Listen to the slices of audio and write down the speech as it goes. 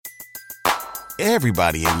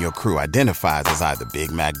Everybody in your crew identifies as either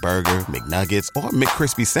Big Mac Burger, McNuggets, or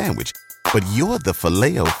McCrispy Sandwich. But you're the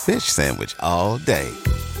Filet-O-Fish Sandwich all day.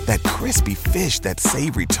 That crispy fish, that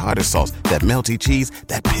savory tartar sauce, that melty cheese,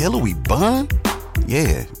 that pillowy bun.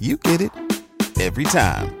 Yeah, you get it. Every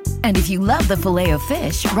time. And if you love the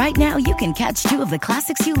Filet-O-Fish, right now you can catch two of the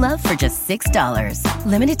classics you love for just $6.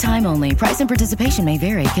 Limited time only. Price and participation may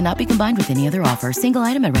vary. Cannot be combined with any other offer. Single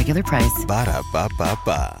item at regular price.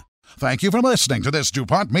 Ba-da-ba-ba-ba. Thank you for listening to this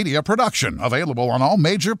DuPont Media production, available on all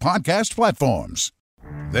major podcast platforms.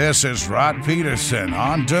 This is Rod Peterson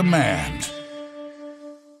on demand.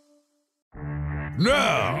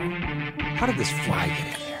 Now, how did this fly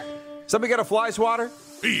get in there? Somebody got a fly swatter?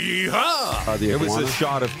 Yeehaw! It was a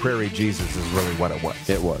shot of Prairie Jesus is really what it was.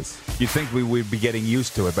 It was. You'd think we would be getting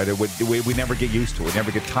used to it, but we never get used to it. We never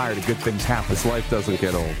get tired of good things happening. This life doesn't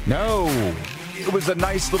get old. No. It was a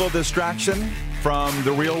nice little distraction from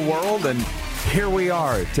the real world, and here we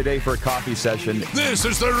are today for a coffee session. This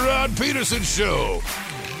is the Rod Peterson Show.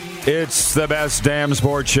 It's the best damn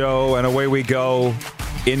sports show, and away we go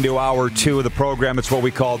into hour 2 of the program. It's what we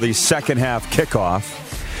call the second half kickoff.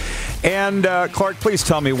 And Clark, please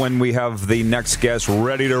tell me when we have the next guest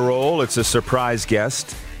ready to roll. It's a surprise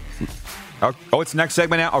guest. Oh, it's next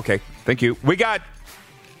segment now? Okay, thank you. We got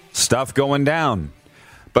stuff going down.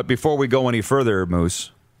 But before we go any further,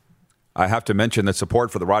 Moose, I have to mention that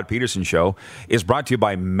support for the Rod Peterson Show is brought to you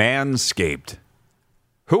by Manscaped,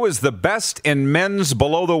 who is the best in men's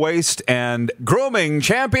below-the-waist and grooming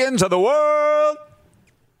champions of the world.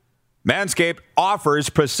 Manscaped offers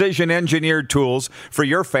precision-engineered tools for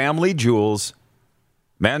your family jewels.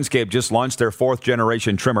 Manscaped just launched their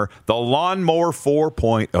 4th-generation trimmer, the Lawnmower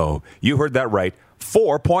 4.0. You heard that right,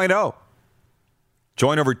 4.0.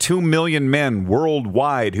 Join over 2 million men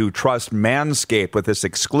worldwide who trust Manscaped with this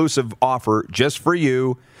exclusive offer just for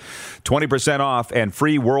you. 20% off and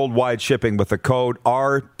free worldwide shipping with the code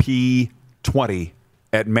RP20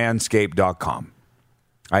 at manscaped.com.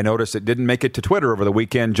 I noticed it didn't make it to Twitter over the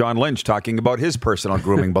weekend. John Lynch talking about his personal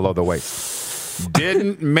grooming below the waist.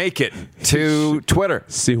 Didn't make it to Twitter.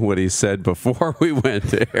 See what he said before we went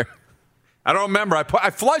there. I don't remember. I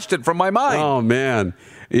flushed it from my mind. Oh, man.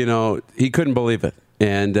 You know, he couldn't believe it.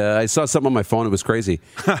 And I saw something on my phone. It was crazy.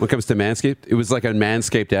 When it comes to Manscaped, it was like a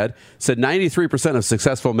Manscaped ad. It said 93% of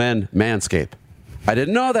successful men manscape. I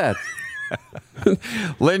didn't know that.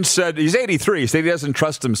 Lynch said he's 83. He said he doesn't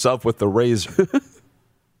trust himself with the razor.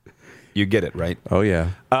 You get it, right? Oh, yeah.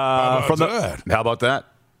 How about that?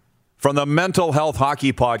 From the Mental Health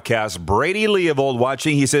Hockey Podcast, Brady Lee of Old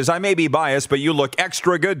Watching, he says, I may be biased, but you look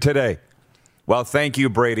extra good today. Well, thank you,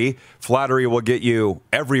 Brady. Flattery will get you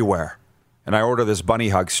everywhere. And I order this bunny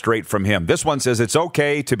hug straight from him. This one says, it's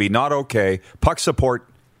okay to be not okay. Puck support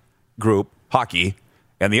group, hockey.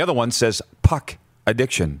 And the other one says, puck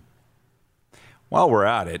addiction. While we're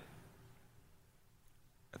at it,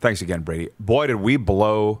 thanks again, Brady. Boy, did we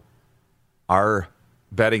blow our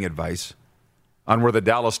betting advice on where the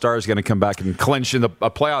Dallas Stars is going to come back and clinch in a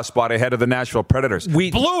playoff spot ahead of the Nashville Predators. We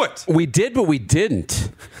blew it. We did, but we didn't.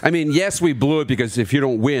 I mean, yes, we blew it because if you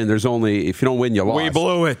don't win, if you don't win, you lost. We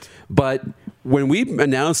blew it. But when we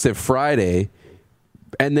announced it Friday,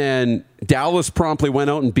 and then Dallas promptly went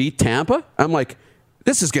out and beat Tampa, I'm like,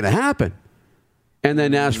 this is going to happen. And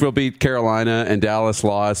then Nashville beat Carolina, and Dallas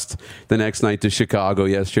lost the next night to Chicago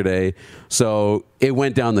yesterday. So it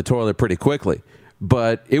went down the toilet pretty quickly.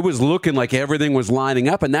 But it was looking like everything was lining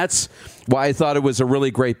up, and that's why I thought it was a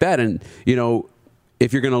really great bet. And, you know,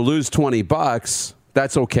 if you're going to lose $20,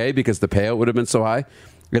 that's okay because the payout would have been so high.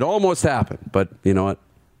 It almost happened, but you know what?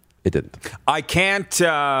 It didn't. I can't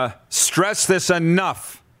stress this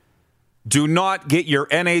enough. Do not get your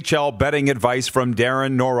NHL betting advice from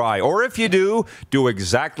Darren nor I. Or if you do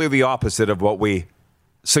exactly the opposite of what we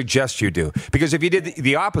suggest you do. Because if you did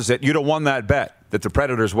the opposite, you'd have won that bet that the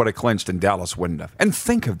Predators would have clinched and Dallas wouldn't have. And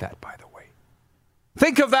think of that, by the way.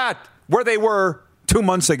 Think of that, where they were 2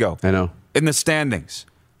 months ago. I know. In the standings.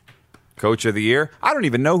 Coach of the year. I don't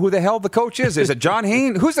even know who the hell the coach is. Is it John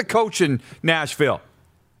Haynes? Who's the coach in Nashville?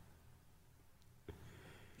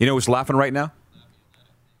 You know who's laughing right now?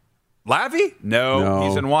 Lavi? No,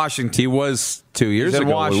 he's in Washington. He was 2 years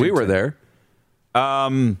ago when we were there.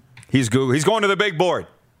 He's going to the big board.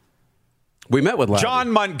 We met with Lavi.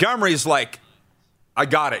 John Montgomery's like, I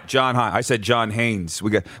got it, John. I said John Haynes.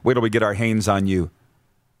 Wait till we get our Haynes on you.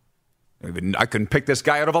 I couldn't pick this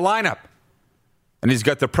guy out of a lineup. And he's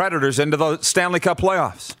got the Predators into the Stanley Cup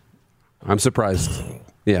playoffs. I'm surprised.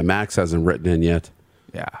 Yeah, Max hasn't written in yet.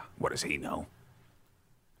 Yeah, what does he know?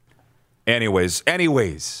 Anyways,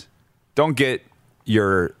 don't get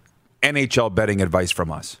your NHL betting advice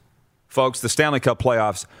from us. Folks, the Stanley Cup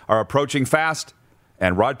playoffs are approaching fast,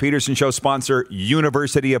 and Rod Peterson Show sponsor,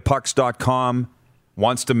 universityofpucks.com,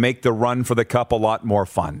 wants to make the run for the cup a lot more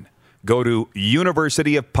fun. Go to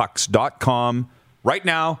universityofpucks.com right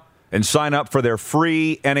now and sign up for their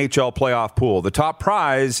free NHL playoff pool. The top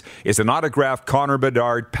prize is an autographed Connor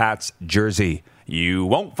Bedard Pats jersey. You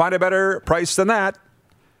won't find a better price than that.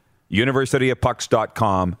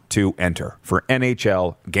 universityofpucks.com to enter for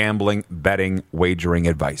NHL gambling, betting, wagering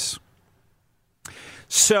advice.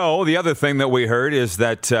 So the other thing that we heard is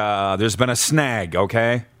that there's been a snag,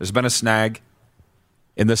 okay? There's been a snag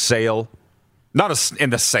in the sale. Not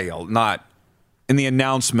in the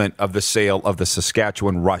announcement of the sale of the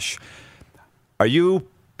Saskatchewan Rush. Are you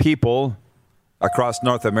people across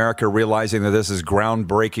North America realizing that this is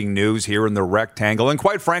groundbreaking news here in the Rectangle and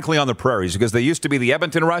quite frankly on the prairies? Because they used to be the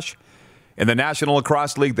Edmonton Rush in the National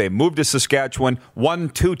Lacrosse League. They moved to Saskatchewan, won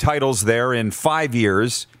 2 titles there in 5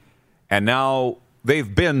 years, and now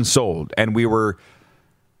they've been sold. And we were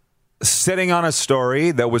sitting on a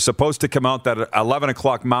story that was supposed to come out at 11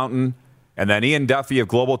 o'clock Mountain. And then Ian Duffy of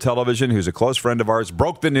Global Television, who's a close friend of ours,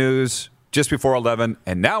 broke the news just before 11.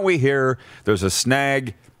 And now we hear there's a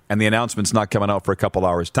snag and the announcement's not coming out for a couple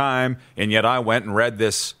hours' time. And yet I went and read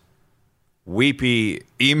this weepy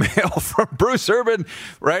email from Bruce Urban,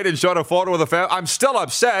 right, and showed a photo of the family. I'm still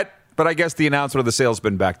upset, but I guess the announcement of the sale's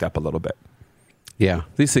been backed up a little bit. Yeah,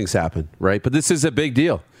 these things happen, right? But this is a big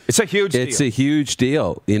deal. It's a huge deal. It's a huge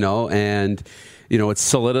deal, and it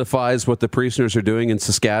solidifies what the Priestners are doing in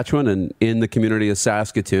Saskatchewan and in the community of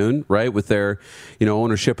Saskatoon, right, with their,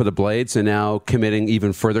 ownership of the Blades and now committing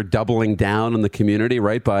even further, doubling down on the community,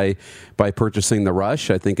 right, by purchasing the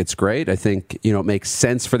Rush. I think it's great. I think, it makes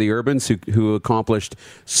sense for the Urbans who accomplished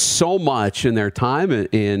so much in their time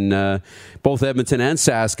in both Edmonton and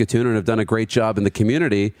Saskatoon and have done a great job in the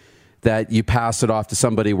community, that you pass it off to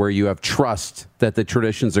somebody where you have trust that the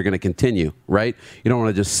traditions are going to continue, right? You don't want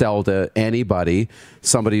to just sell to anybody,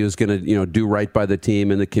 somebody who's going to, do right by the team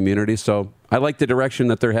and the community. So I like the direction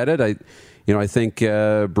that they're headed. I think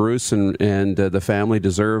Bruce and the family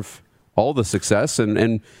deserve all the success.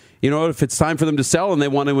 And if it's time for them to sell and they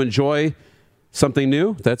want to enjoy something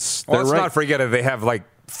new, let's right. Not forget it. They have like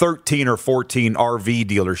 13 or 14 RV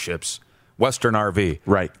dealerships. Western RV.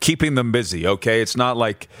 Right. Keeping them busy, okay? It's not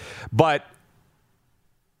like... But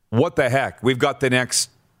what the heck? We've got the next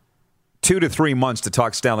 2 to 3 months to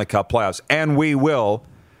talk Stanley Cup playoffs, and we will.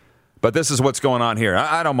 But this is what's going on here.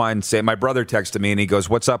 I don't mind saying... My brother texted me, and he goes,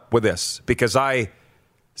 what's up with this? Because I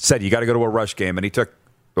said, you got to go to a Rush game. And he took...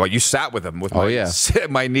 Well, you sat with him. With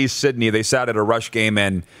my niece, Sydney. They sat at a Rush game,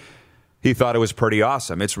 and he thought it was pretty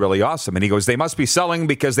awesome. It's really awesome. And he goes, they must be selling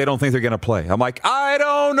because they don't think they're going to play. I'm like, I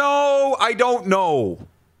don't know.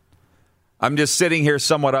 I'm just sitting here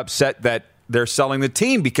somewhat upset that they're selling the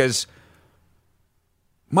team because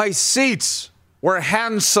my seats were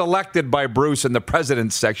hand-selected by Bruce in the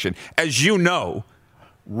president's section, as you know,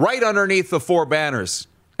 right underneath the 4 banners.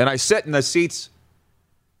 And I sit in the seats,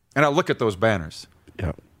 and I look at those banners.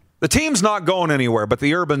 Yeah. The team's not going anywhere, but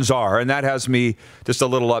the Urbans are, and that has me just a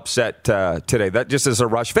little upset today. That just as a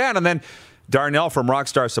Rush fan. And then Darnell from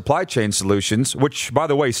Rockstar Supply Chain Solutions, which, by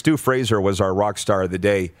the way, Stu Fraser was our Rockstar of the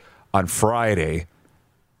Day on Friday.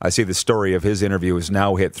 I see the story of his interview is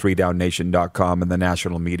now hit 3downnation.com and the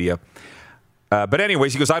national media. But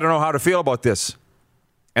anyways, he goes, I don't know how to feel about this.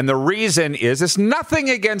 And the reason is it's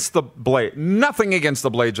nothing against the Blades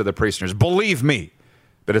or the Priestners. Believe me,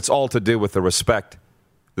 but it's all to do with the respect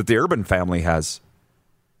that the Urban family has.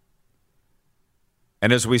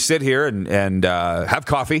 And as we sit here and have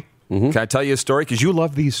coffee, can I tell you a story? Because you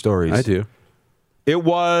love these stories. I do. It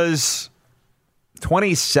was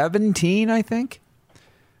 2017, I think,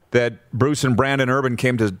 that Bruce and Brandon Urban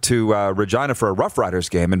came to Regina for a Rough Riders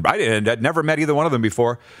game. And I'd never met either one of them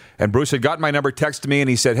before. And Bruce had gotten my number, texted me, and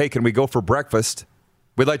he said, hey, can we go for breakfast?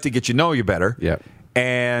 We'd like to get you know you better. Yeah.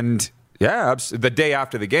 And... yeah, the day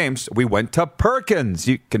after the games, we went to Perkins.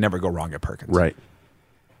 You can never go wrong at Perkins. Right.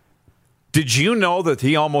 Did you know that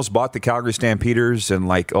he almost bought the Calgary Stampeders in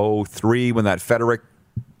like 2003 when that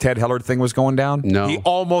Ted Hellard thing was going down? No. He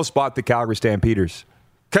almost bought the Calgary Stampeders.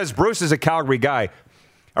 Because Bruce is a Calgary guy,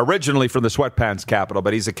 originally from the sweatpants capital,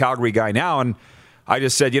 but he's a Calgary guy now. And I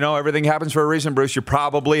just said, everything happens for a reason, Bruce. You're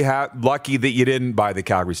probably lucky that you didn't buy the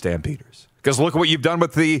Calgary Stampeders. Because look at what you've done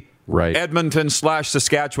with the... Right.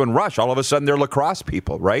 Edmonton/Saskatchewan Rush. All of a sudden, they're lacrosse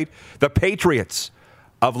people, right? The Patriots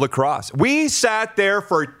of lacrosse. We sat there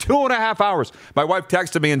for 2.5 hours. My wife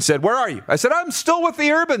texted me and said, where are you? I said, I'm still with the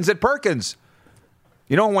Urbans at Perkins.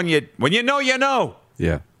 When you know, you know.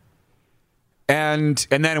 Yeah. And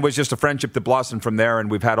then it was just a friendship that blossomed from there, and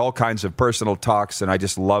we've had all kinds of personal talks, and I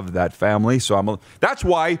just love that family. So that's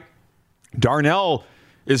why Darnell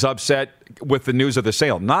is upset with the news of the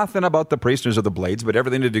sale. Nothing about the Priestners or the Blades, but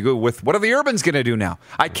everything to do with what are the Urbans going to do now?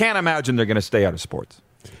 I can't imagine they're going to stay out of sports.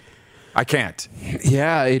 I can't.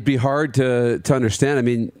 Yeah, it'd be hard to understand. I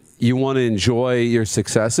mean, you want to enjoy your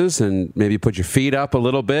successes and maybe put your feet up a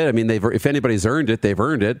little bit. I mean, if anybody's earned it, they've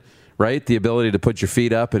earned it. Right, the ability to put your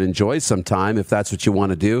feet up and enjoy some time, if that's what you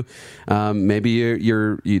want to do. Maybe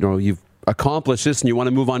you've accomplished this and you want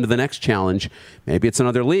to move on to the next challenge. Maybe it's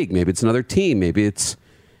another league. Maybe it's another team. Maybe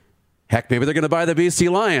they're going to buy the BC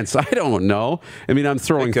Lions. I don't know. I mean, I'm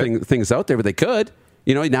throwing things out there, but they could.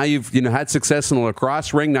 Now you've had success in the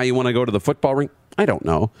lacrosse ring. Now you want to go to the football ring. I don't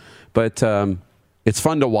know, but it's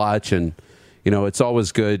fun to watch, and it's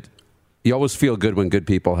always good. You always feel good when good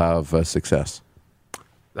people have success.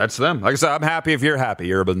 That's them. Like I said, I'm happy if you're happy,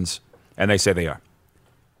 Urbans. And they say they are.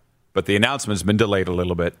 But the announcement's been delayed a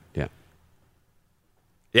little bit. Yeah.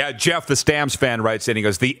 Yeah, Jeff, the Stamps fan, writes in. He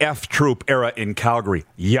goes, the F-Troop era in Calgary.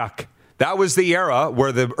 Yuck. That was the era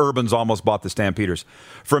where the Urbans almost bought the Stampeders.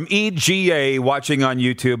 From EGA, watching on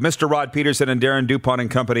YouTube, Mr. Rod Peterson and Darren DuPont and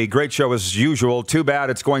company. Great show as usual. Too bad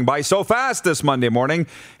it's going by so fast this Monday morning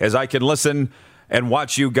as I can listen and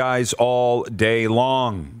watch you guys all day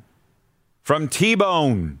long. From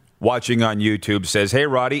T-Bone, watching on YouTube, says, hey,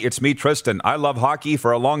 Roddy, it's me, Tristan. I love hockey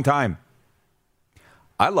for a long time.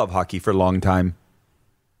 I love hockey for a long time.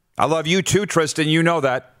 I love you too, Tristan. You know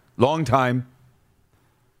that. Long time.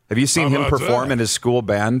 Have you seen him perform in his school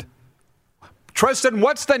band? Tristan,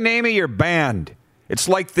 what's the name of your band? It's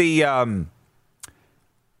like the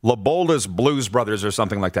LaBolda's Blues Brothers or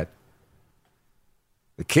something like that.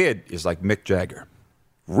 The kid is like Mick Jagger.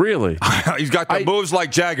 Really? He's got the moves like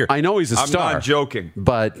Jagger. I know he's a star. I'm not joking.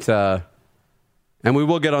 But, and we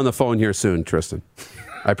will get on the phone here soon, Tristan.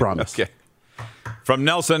 I promise. Okay. From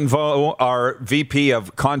Nelson Vo, our VP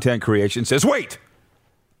of Content Creation, says, wait,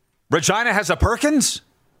 Regina has a Perkins?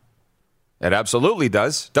 It absolutely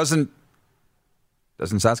does. Doesn't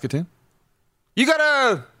Saskatoon?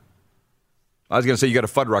 I was going to say you got a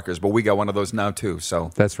Fuddruckers, but we got one of those now too.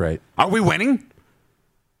 So that's right. Are we winning?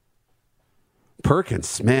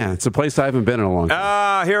 Perkins, man, it's a place I haven't been in a long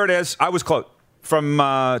time. Here it is. I was close. From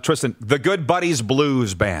Tristan, the Good Buddies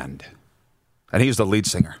Blues Band. And he's the lead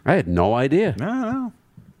singer. I had no idea. No.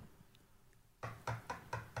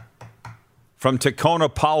 From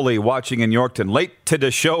Tacona Pauli, watching in Yorkton. Late to the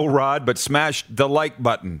show, Rod, but smashed the like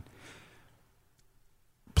button.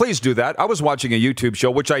 Please do that. I was watching a YouTube show,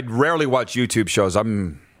 which I rarely watch YouTube shows.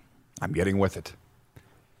 I'm getting with it.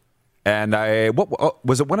 And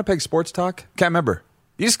was it Winnipeg Sports Talk? Can't remember.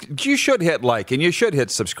 You should hit like and you should hit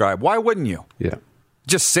subscribe. Why wouldn't you? Yeah.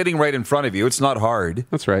 Just sitting right in front of you. It's not hard.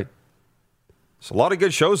 That's right. There's a lot of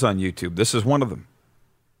good shows on YouTube. This is one of them.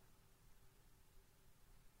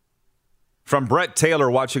 From Brett Taylor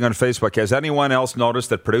watching on Facebook, has anyone else noticed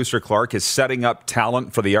that producer Clark is setting up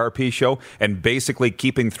talent for the RP show and basically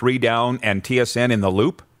keeping 3 Down and TSN in the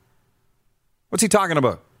loop? What's he talking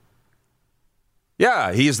about?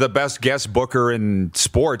 Yeah, he's the best guest booker in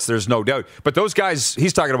sports, there's no doubt. But those guys,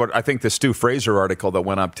 he's talking about, I think, the Stu Fraser article that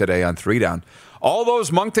went up today on 3 Down. All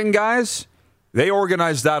those Moncton guys, they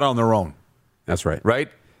organized that on their own. That's right. Right?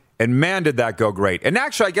 And man, did that go great. And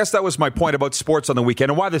actually, I guess that was my point about sports on the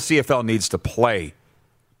weekend and why the CFL needs to play.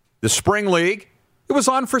 The Spring League, it was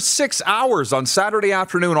on for 6 hours on Saturday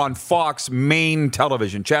afternoon on Fox main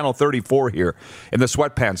television, Channel 34 here in the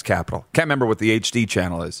sweatpants capital. Can't remember what the HD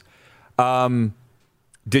channel is.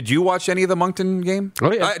 Did you watch any of the Moncton game?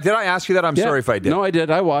 Oh, yeah. Did I ask you that? I'm sorry if I did. No, I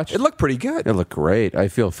did. I watched. It looked pretty good. It looked great. I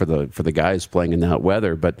feel for the guys playing in that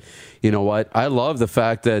weather. But you know what? I love the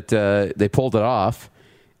fact that they pulled it off.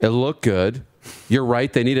 It looked good. You're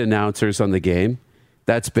right. They need announcers on the game.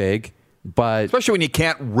 That's big. But especially when you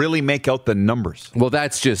can't really make out the numbers. Well,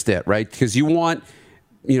 that's just it, right? Because you want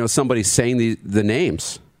somebody saying the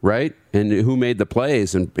names, right? And who made the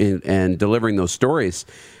plays and delivering those stories.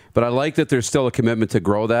 But I like that there's still a commitment to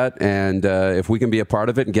grow that, and if we can be a part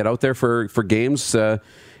of it and get out there for games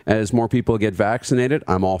as more people get vaccinated,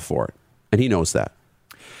 I'm all for it. And he knows that.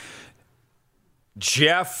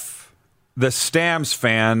 Jeff, the Stamps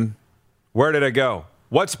fan, where did it go?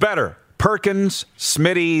 What's better, Perkins,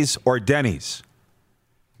 Smitty's, or Denny's?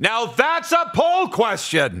 Now that's a poll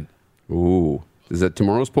question. Ooh, is that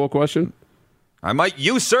tomorrow's poll question? I might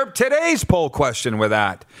usurp today's poll question with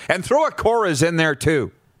that. And throw a Cora's in there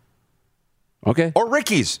too. Okay. Or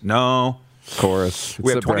Ricky's. No. Chorus.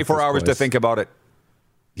 We have 24 hours to think about it.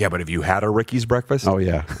 Yeah, but have you had a Ricky's breakfast? Oh,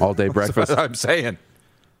 yeah. All day breakfast. That's what I'm saying.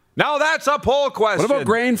 Now that's a poll question. What about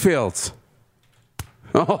Grainfields?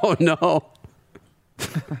 Oh, no.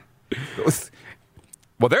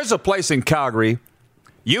 Well, there's a place in Calgary.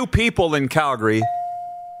 You people in Calgary,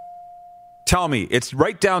 tell me, it's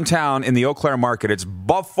right downtown in the Eau Claire market. It's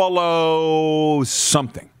Buffalo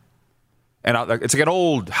something. And it's like an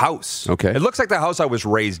old house. Okay. It looks like the house I was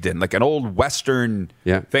raised in, like an old Western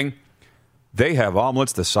thing. They have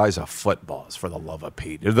omelets the size of footballs, for the love of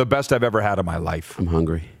Pete. They're the best I've ever had in my life. I'm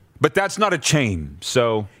hungry. But that's not a chain,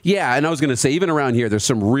 so... Yeah, and I was going to say, even around here, there's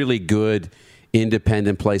some really good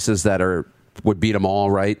independent places that would beat them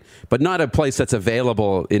all, right? But not a place that's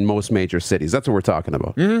available in most major cities. That's what we're talking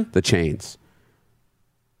about, the chains.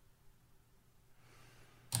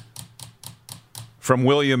 From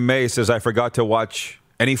William May says, I forgot to watch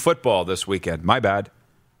any football this weekend. My bad.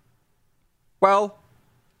 Well,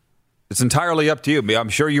 it's entirely up to you. I'm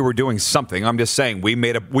sure you were doing something. I'm just saying, we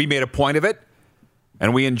made a point of it.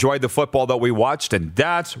 And we enjoyed the football that we watched, and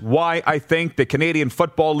that's why I think the Canadian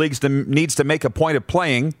Football League needs to make a point of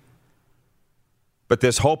playing. But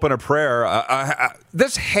this hope and a prayer,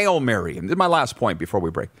 this Hail Mary, and this is my last point before we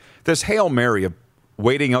break, this Hail Mary of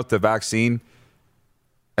waiting out the vaccine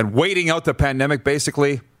and waiting out the pandemic,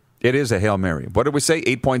 basically, it is a Hail Mary. What did we say?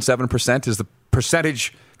 8.7% is the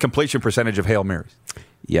completion percentage of Hail Marys.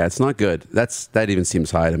 Yeah, it's not good. That even seems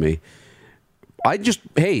high to me.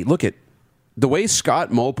 Hey, look at the way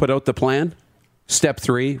Scott Moe put out the plan, step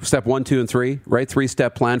 1, 2, and 3, right?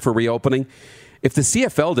 3-step plan for reopening. If the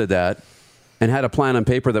CFL did that and had a plan on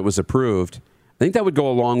paper that was approved, I think that would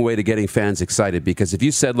go a long way to getting fans excited, because if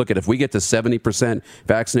you said, look, if we get to 70%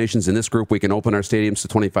 vaccinations in this group, we can open our stadiums to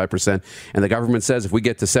 25%. And the government says if we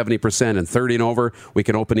get to 70% and 30 and over, we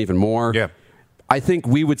can open even more. Yeah. I think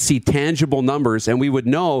we would see tangible numbers, and we would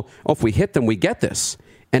know, if we hit them, we get this.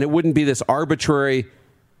 And it wouldn't be this arbitrary...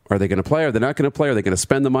 Are they going to play? Are they not going to play? Are they going to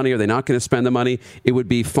spend the money? Are they not going to spend the money? It would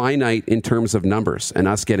be finite in terms of numbers and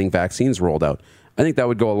us getting vaccines rolled out. I think that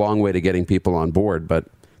would go a long way to getting people on board, but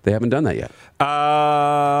they haven't done that yet.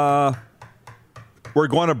 We're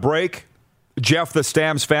going to break. Jeff, the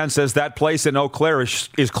Stamps fan, says that place in Eau Claire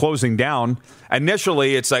is closing down.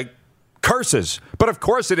 Initially, it's like curses. But of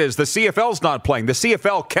course it is. The CFL's not playing. The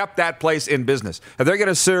CFL kept that place in business. If they're going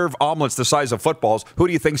to serve omelets the size of footballs, who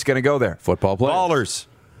do you think's going to go there? Football players. Ballers.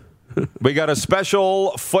 We got a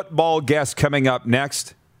special football guest coming up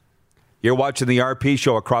next. You're watching the RP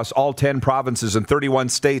Show across all 10 provinces and 31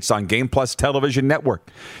 states on Game Plus Television Network,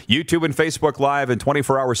 YouTube and Facebook Live, and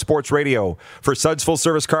 24-hour sports radio for Suds Full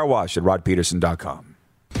Service Car Wash at rodpeterson.com.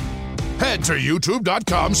 Head to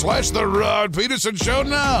youtube.com/The Rod Peterson Show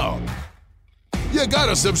now. You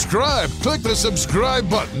gotta subscribe. Click the subscribe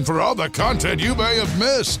button for all the content you may have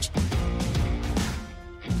missed.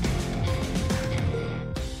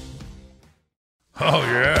 Oh,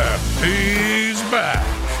 yeah, he's back.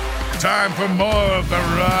 Time for more of the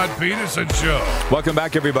Rod Peterson Show. Welcome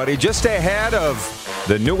back, everybody. Just ahead of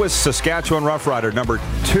the newest Saskatchewan Roughrider, number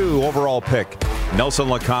 2 overall pick, Nelson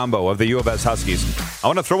Lokombo of the U of S Huskies. I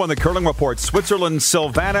want to throw in the curling report. Switzerland's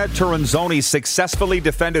Silvana Turanzoni successfully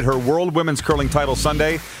defended her World Women's Curling title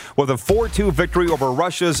Sunday with a 4-2 victory over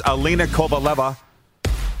Russia's Alina Kovaleva.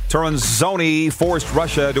 Turanzoni forced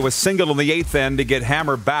Russia to a single in the 8th end to get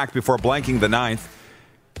hammered back before blanking the 9th.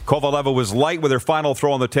 Kovaleva was light with her final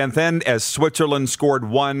throw on the 10th end as Switzerland scored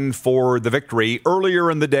 1 for the victory. Earlier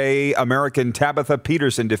in the day, American Tabitha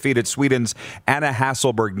Peterson defeated Sweden's Anna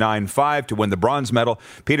Hasselberg 9-5 to win the bronze medal.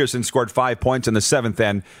 Peterson scored 5 points in the 7th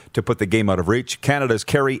end to put the game out of reach. Canada's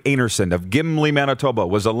Carrie Anerson of Gimli, Manitoba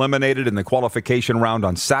was eliminated in the qualification round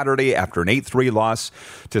on Saturday after an 8-3 loss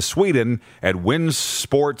to Sweden at Wynn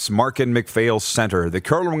Sports Markin McPhail Center. The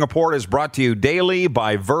Curling Report is brought to you daily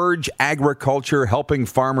by Verge Agriculture, helping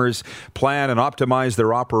farmers plan and optimize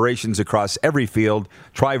their operations across every field.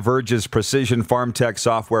 Try Verge's precision farm tech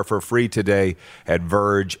software for free today at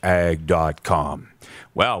vergeag.com.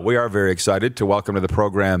 Well, we are very excited to welcome to the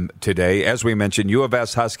program today, as we mentioned, U of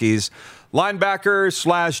S Huskies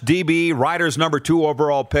linebacker/DB, Riders number 2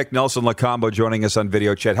 overall pick, Nelson Lokombo, joining us on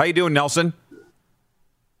video chat. How you doing, Nelson?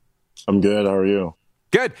 I'm good. How are you?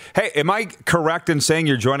 Good. Hey, am I correct in saying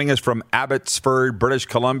you're joining us from Abbotsford, British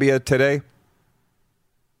Columbia today?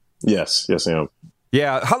 Yes, I am.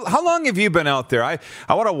 Yeah. How long have you been out there? I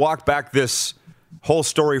want to walk back this whole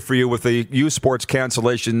story for you with the U Sports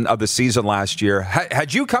cancellation of the season last year.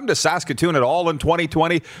 Had you come to Saskatoon at all in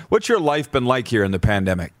 2020? What's your life been like here in the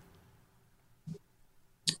pandemic?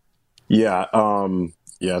 Yeah,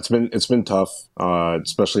 it's been tough,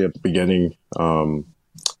 especially at the beginning.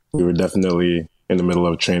 We were definitely in the middle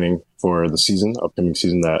of training for the upcoming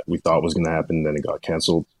season that we thought was going to happen, then it got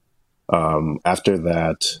canceled. After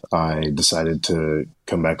that, I decided to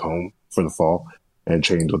come back home for the fall. and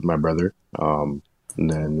trained with my brother. And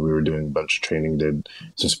then we were doing a bunch of training, did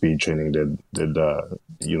some speed training, did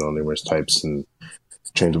numerous types, and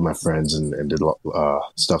trained with my friends and did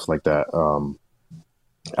stuff like that.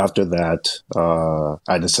 After that,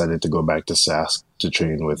 I decided to go back to Sask to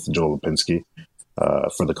train with Joel Lipinski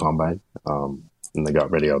for the Combine. And I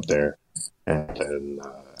got ready out there. And then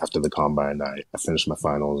after the Combine, I finished my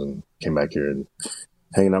finals and came back here and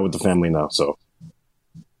hanging out with the family now. So,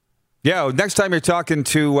 yeah, next time you're talking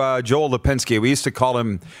to Joel Lipinski, we used to call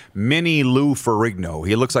him Mini Lou Ferrigno.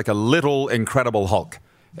 He looks like a little Incredible Hulk.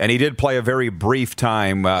 And he did play a very brief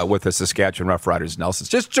time with the Saskatchewan Roughriders, Nelson.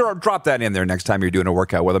 Just drop that in there next time you're doing a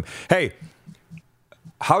workout with him. Hey,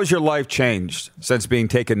 how's your life changed since being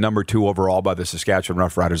taken number 2 overall by the Saskatchewan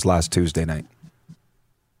Roughriders last Tuesday night?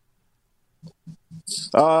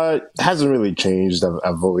 It hasn't really changed.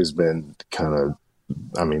 I've always been kind of,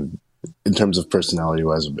 in terms of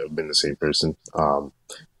personality-wise, I've been the same person.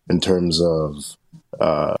 In terms of,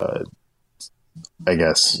 I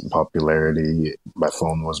guess, popularity, my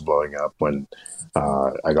phone was blowing up when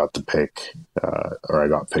I got the pick, or I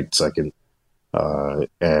got picked second.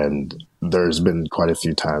 And there's been quite a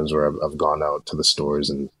few times where I've gone out to the stores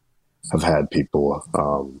and I've had people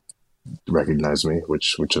recognize me,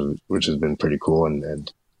 which has been pretty cool.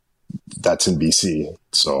 And that's in BC,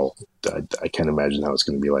 so I can't imagine how it's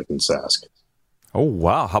going to be like in Sask. Oh,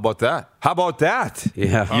 wow. How about that?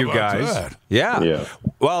 Yeah. You guys. That? Yeah.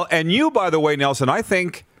 Well, and you, by the way, Nelson, I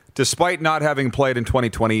think despite not having played in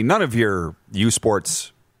 2020, none of your U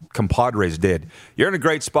Sports compadres did. You're in a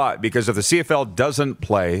great spot because if the CFL doesn't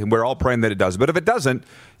play, and we're all praying that it does, but if it doesn't,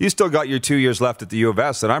 you still got your 2 years left at the U of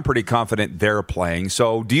S, and I'm pretty confident they're playing.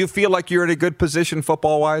 So do you feel like you're in a good position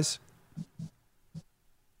football-wise?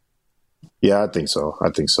 Yeah, I think so. I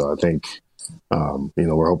think,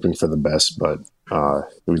 we're hoping for the best, but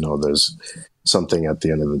we know there's something at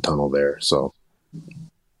the end of the tunnel there. So,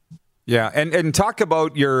 yeah, and talk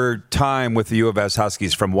about your time with the U of S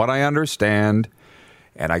Huskies. From what I understand,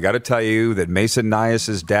 and I got to tell you that Mason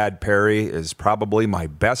Nias' dad, Perry, is probably my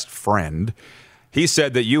best friend. He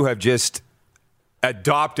said that you have just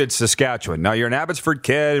adopted Saskatchewan. Now, you're an Abbotsford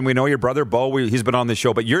kid, and we know your brother, Bo, he's been on the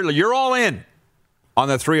show, but you're all in on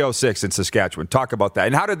the 306 in Saskatchewan. Talk about that.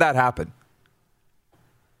 And how did that happen?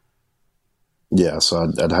 Yeah,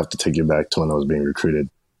 so I'd have to take you back to when I was being recruited.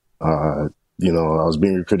 I was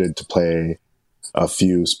being recruited to play a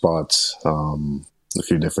few spots. A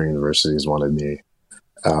few different universities wanted me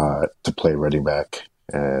to play running back,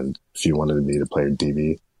 and a few wanted me to play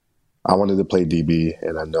DB. I wanted to play DB,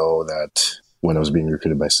 and I know that when I was being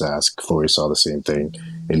recruited by Sask, Flory saw the same thing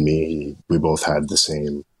in me. We both had the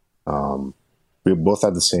same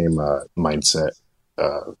mindset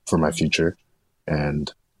for my future,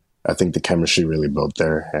 and I think the chemistry really built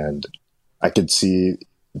there. And I could see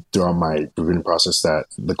throughout my recruiting process that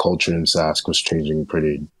the culture in Sask was changing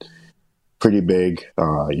pretty big.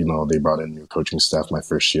 They brought in new coaching staff my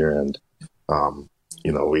first year, and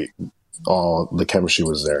the chemistry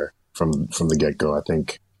was there from the get go. I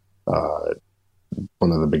think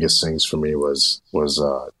one of the biggest things for me was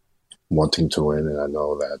wanting to win, and I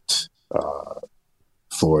know that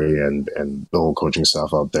Flory and the whole coaching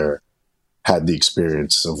staff out there had the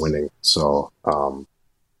experience of winning. So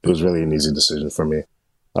it was really an easy decision for me.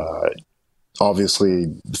 Obviously,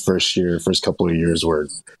 the first couple of years were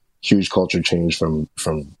huge culture change from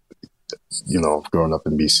growing up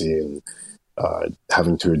in BC and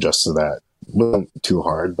having to adjust to that. Wasn't too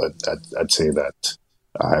hard, but I'd say that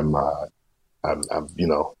I've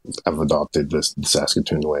adopted the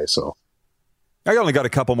Saskatoon way. So I only got a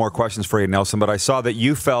couple more questions for you, Nelson, but I saw that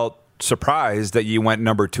you felt surprised that you went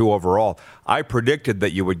number 2 overall. I predicted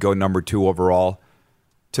that you would go number 2 overall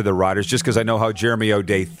to the Riders just because I know how Jeremy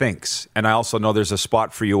O'Day thinks. And I also know there's a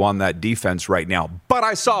spot for you on that defense right now. But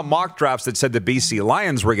I saw mock drafts that said the BC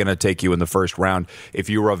Lions were going to take you in the first round if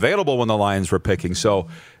you were available when the Lions were picking. So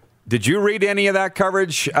did you read any of that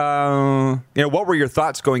coverage? What were your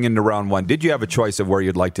thoughts going into round 1? Did you have a choice of where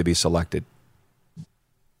you'd like to be selected?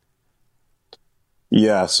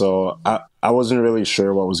 Yeah, so I wasn't really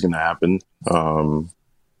sure what was going to happen.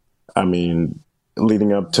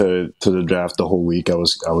 Leading up to the draft the whole week, I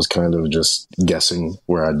was kind of just guessing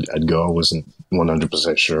where I'd go. I wasn't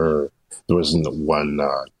 100% sure. There wasn't one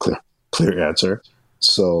clear answer.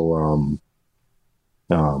 So,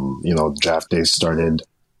 draft day started,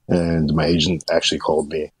 and my agent actually called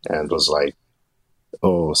me and was like,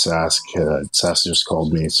 "Oh, Sask just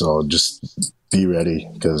called me, so just be ready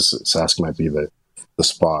because Sask might be the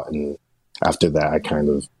spot." And after that, I kind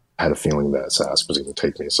of had a feeling that Sask was going to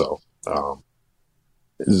take me. So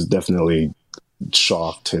it was definitely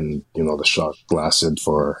shocked, and the shock lasted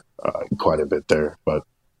for quite a bit there. But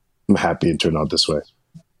I'm happy it turned out this way.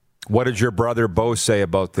 What did your brother Bo say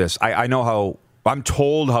about this? I know I'm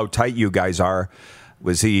told how tight you guys are.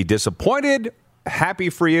 Was he disappointed? Happy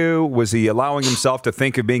for you? Was he allowing himself to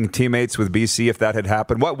think of being teammates with BC if that had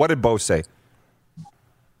happened? What did Bo say?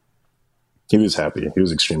 He was happy. He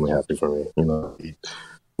was extremely happy for me.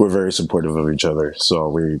 We're very supportive of each other, so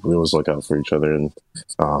we always look out for each other. And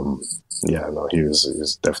he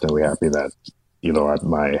was definitely happy that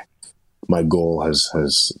my goal has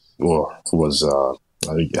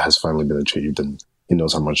finally been achieved, and he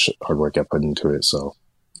knows how much hard work I put into it. So.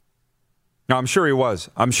 No, I'm sure he was.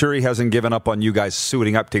 I'm sure he hasn't given up on you guys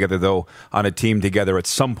suiting up together, though, on a team together at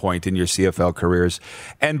some point in your CFL careers.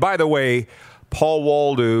 And by the way, Paul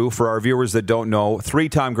Waldo, for our viewers that don't know,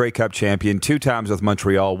 3-time Grey Cup champion, 2 times with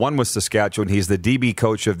Montreal, 1 with Saskatchewan. He's the DB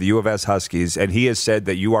coach of the U of S Huskies, and he has said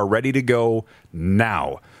that you are ready to go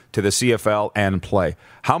now to the CFL and play.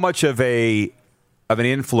 How much of an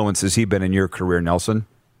influence has he been in your career, Nelson?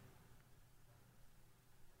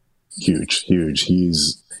 Huge.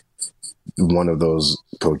 He's one of those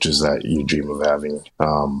coaches that you dream of having.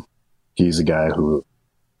 He's a guy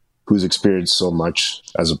who's experienced so much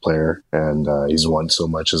as a player, and he's won so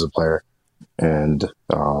much as a player. And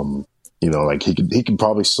he could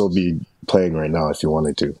probably still be playing right now if he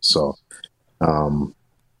wanted to. So,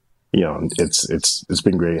 it's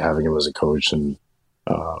been great having him as a coach, and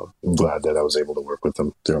I'm glad that I was able to work with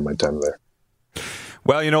him throughout my time there.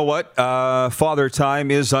 Well, you know what? Father Time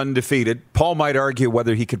is undefeated. Paul might argue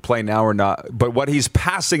whether he could play now or not, but what he's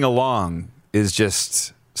passing along is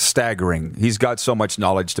just staggering. He's got so much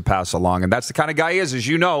knowledge to pass along, and that's the kind of guy he is, as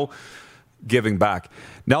you know, giving back.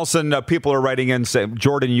 Nelson, people are writing in, saying,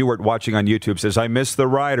 Jordan Ewart watching on YouTube says, I miss the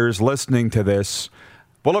Riders listening to this.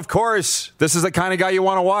 Well, of course, this is the kind of guy you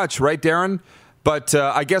want to watch, right, Darren? But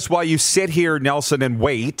I guess while you sit here, Nelson, and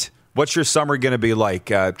wait, what's your summer going to be like,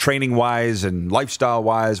 training-wise and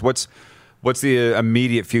lifestyle-wise? What's the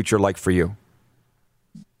immediate future like for you?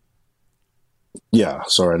 Yeah,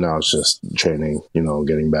 so right now it's just training,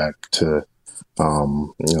 getting back to,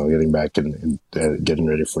 getting back and getting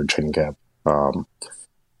ready for training camp. I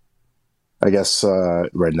guess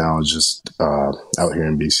right now it's just out here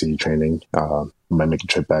in BC training. Might make a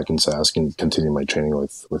trip back in Sask and continue my training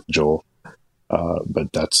with Joel.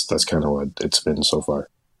 But that's kind of what it's been so far.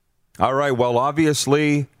 All right. Well,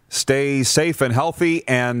 obviously, stay safe and healthy,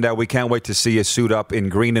 and we can't wait to see you suit up in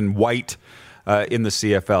green and white in the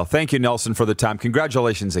CFL. Thank you, Nelson, for the time.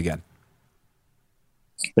 Congratulations again.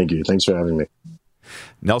 Thank you. Thanks for having me.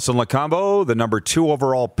 Nelson Lokombo, the number 2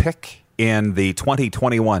 overall pick in the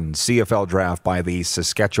 2021 CFL draft by the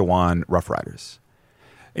Saskatchewan Roughriders.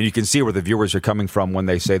 And you can see where the viewers are coming from when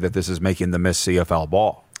they say that this is making the Miss CFL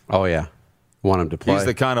ball. Oh, yeah. Want him to play. He's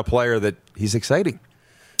the kind of player that he's exciting.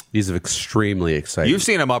 He's extremely exciting. You've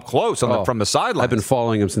seen him up close from the sidelines. I've been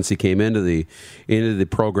following him since he came into the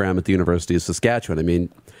program at the University of Saskatchewan. I mean,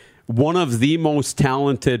 one of the most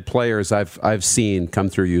talented players I've seen come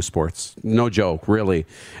through U Sports. No joke, really.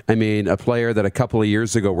 I mean, a player that a couple of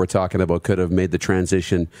years ago we're talking about could have made the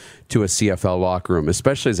transition to a CFL locker room,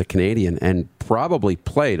 especially as a Canadian, and probably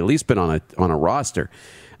played, at least been on a roster.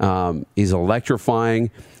 He's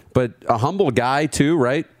electrifying, but a humble guy too,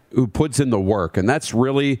 right? Who puts in the work, and that's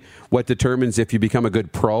really what determines if you become a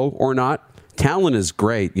good pro or not. Talent is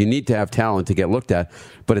great. You need to have talent to get looked at,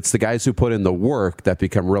 but it's the guys who put in the work that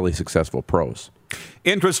become really successful pros.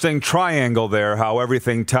 Interesting triangle there, how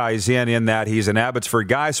everything ties in that he's an Abbotsford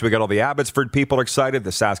guy, so we got all the Abbotsford people excited,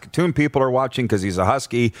 the Saskatoon people are watching because he's a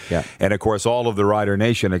Husky, and of course all of the Rider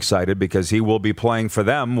Nation excited because he will be playing for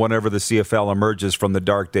them whenever the CFL emerges from the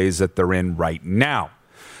dark days that they're in right now.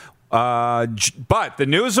 But the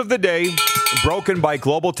news of the day, broken by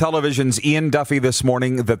Global Television's Ian Duffy this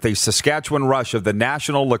morning, that the Saskatchewan Rush of the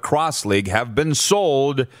National Lacrosse League have been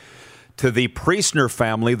sold to the Priestner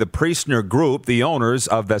family, the Priestner Group, the owners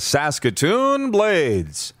of the Saskatoon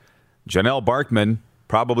Blades. Janelle Barkman,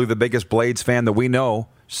 probably the biggest Blades fan that we know,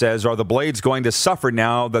 says, are the Blades going to suffer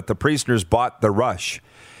now that the Priestners bought the Rush?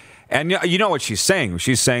 And you know what she's saying.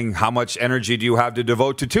 She's saying, how much energy do you have to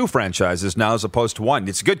devote to 2 franchises now as opposed to 1?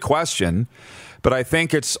 It's a good question, but I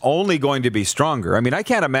think it's only going to be stronger. I mean, I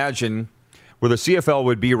can't imagine where the CFL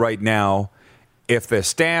would be right now if the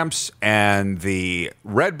Stamps and the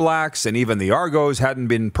Red Blacks and even the Argos hadn't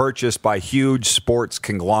been purchased by huge sports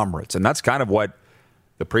conglomerates. And that's kind of what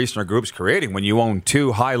the Priestner Group's creating when you own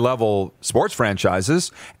 2 high-level sports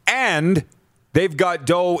franchises and they've got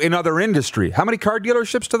dough in other industry. How many car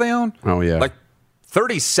dealerships do they own? Oh, yeah. Like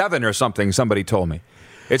 37 or something, somebody told me.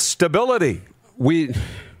 It's stability.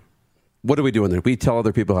 what are we doing there? We tell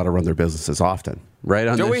other people how to run their businesses often,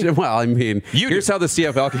 right? Do we? Well, I mean, here's how the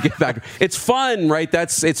CFL can get back. It's fun, right?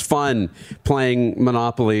 It's fun playing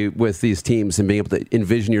Monopoly with these teams and being able to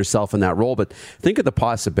envision yourself in that role. But think of the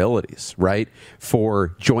possibilities, right?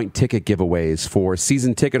 For joint ticket giveaways, for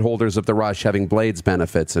season ticket holders of the Rush having Blades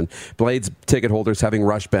benefits, and Blades ticket holders having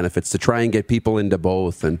Rush benefits, to try and get people into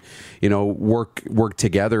both, and work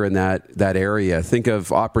together in that area. Think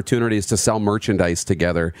of opportunities to sell merchandise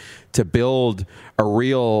together, to build a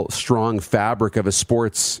real strong fabric of a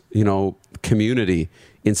sports, community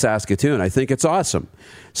in Saskatoon. I think it's awesome.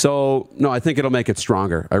 So, no, I think it'll make it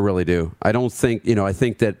stronger. I really do. I don't think, I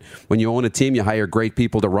think that when you own a team, you hire great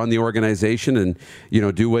people to run the organization and,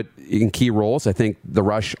 do it in key roles. I think the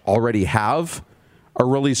Rush already have a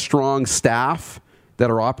really strong staff that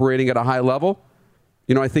are operating at a high level.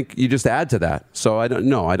 I think you just add to that. So I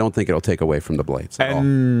don't think it'll take away from the Blades at all.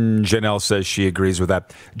 Janelle says she agrees with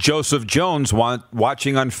that. Joseph Jones,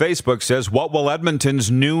 watching on Facebook, says, what will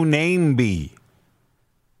Edmonton's new name be?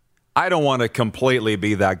 I don't want to completely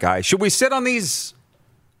be that guy. Should we sit on these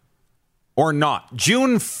or not?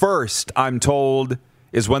 June 1st, I'm told,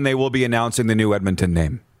 is when they will be announcing the new Edmonton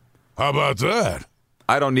name. How about that?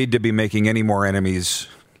 I don't need to be making any more enemies.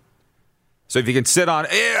 So if you can sit on,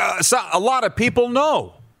 a lot of people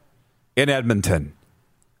know in Edmonton.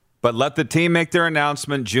 But let the team make their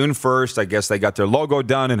announcement June 1st. I guess they got their logo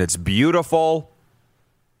done, and it's beautiful.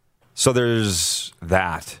 So there's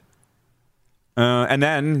that. And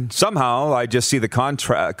then somehow I just see the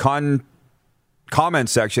comment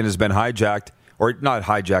section has been hijacked, or not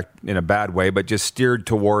hijacked in a bad way, but just steered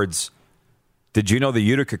towards, did you know the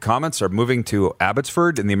Utica Comets are moving to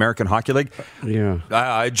Abbotsford in the American Hockey League? Yeah.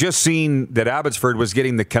 I just seen that Abbotsford was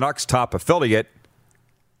getting the Canucks top affiliate.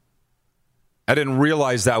 I didn't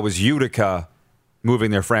realize that was Utica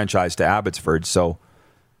moving their franchise to Abbotsford. So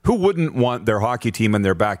who wouldn't want their hockey team in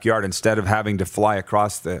their backyard instead of having to fly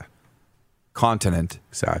across the continent?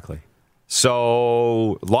 Exactly.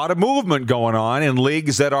 So a lot of movement going on in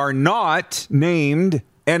leagues that are not named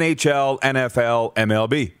NHL, NFL,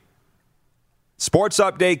 MLB. Sports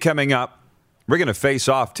update coming up. We're going to face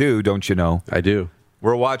off too, don't you know? I do.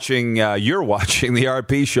 You're watching the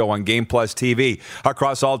RP show on Game Plus TV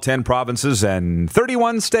across all 10 provinces and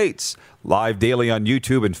 31 states. Live daily on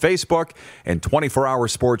YouTube and Facebook, and 24-hour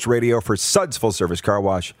sports radio for Suds Full Service Car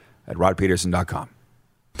Wash at rodpeterson.com.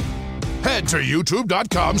 Head to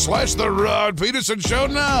youtube.com/The Rod Peterson Show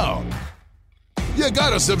now. You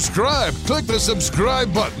gotta subscribe. Click the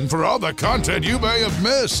subscribe button for all the content you may have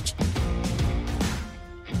missed.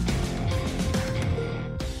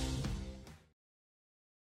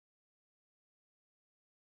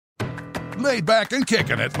 Laid back and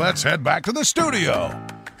kicking it, let's head back to the studio.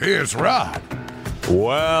 Here's Rod.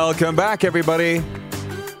 Welcome back, everybody.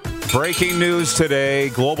 Breaking news today.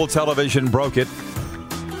 Global Television broke it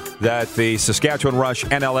that the Saskatchewan Rush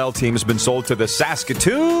NLL team has been sold to the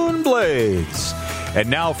Saskatoon Blades. And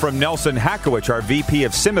now from Nelson Hakowich, our VP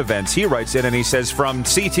of Sim Events, he writes in and he says, from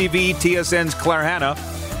CTV TSN's Claire Hanna,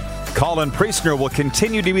 Colin Priestner will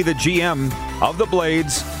continue to be the GM of the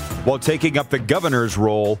Blades while taking up the governor's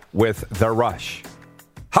role with the Rush.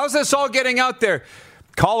 How's this all getting out there?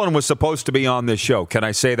 Colin was supposed to be on this show. Can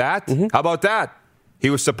I say that? Mm-hmm. How about that?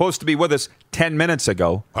 He was supposed to be with us 10 minutes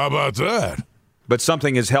ago. How about that? But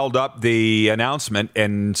something has held up the announcement,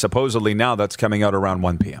 and supposedly now that's coming out around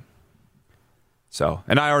 1 p.m. So,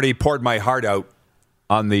 and I already poured my heart out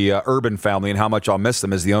on the Urban family and how much I'll miss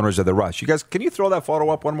them as the owners of the Rush. You guys, can you throw that photo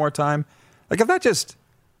up one more time? Like,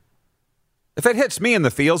 if it hits me in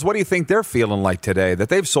the feels, what do you think they're feeling like today? That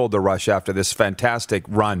they've sold the Rush after this fantastic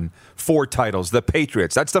run. 4 titles. The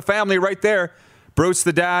Patriots. That's the family right there. Bruce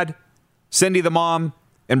the dad, Cindy the mom,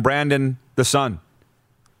 and Brandon the son.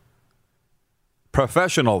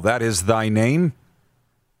 Professional, that is thy name?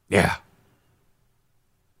 Yeah.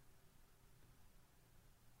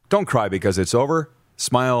 Don't cry because it's over.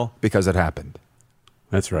 Smile because it happened.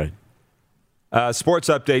 That's right. Sports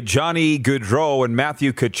update, Johnny Gaudreau and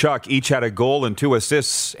Matthew Tkachuk each had a goal and 2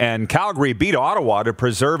 assists, and Calgary beat Ottawa to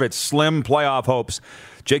preserve its slim playoff hopes.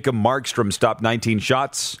 Jacob Markstrom stopped 19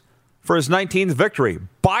 shots for his 19th victory.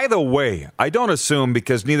 By the way, I don't assume,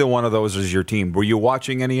 because neither one of those is your team. Were you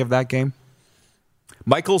watching any of that game?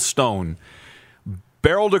 Michael Stone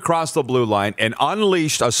barreled across the blue line and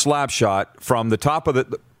unleashed a slap shot from the top of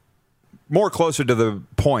the, more closer to the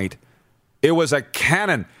point. It was a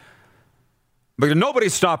cannon. But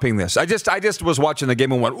nobody's stopping this. I just was watching the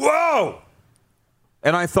game and went, whoa!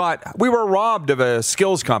 And I thought, we were robbed of a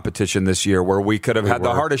skills competition this year where we could have had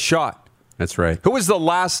the hardest shot. That's right. Who was the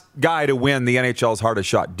last guy to win the NHL's hardest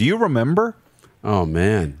shot? Do you remember? Oh,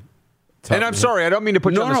 man. And I'm sorry, I don't mean to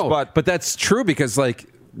put you on the spot. But that's true because, like,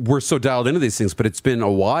 we're so dialed into these things, but it's been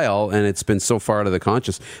a while and it's been so far to the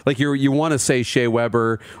conscious. Like you want to say Shea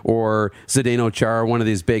Weber or Zdeno Chara, one of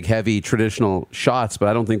these big, heavy, traditional shots, but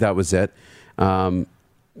I don't think that was it.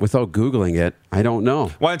 Without Googling it, I don't know.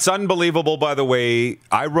 Well, it's unbelievable, by the way.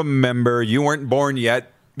 I remember you weren't born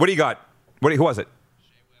yet. What do you got? Who was it?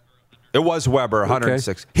 It was Weber,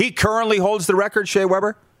 106. Okay. He currently holds the record, Shea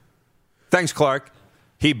Weber. Thanks, Clark.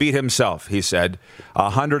 He beat himself, he said,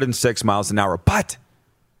 106 miles an hour. But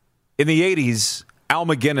in the 80s, Al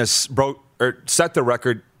McGuinness set the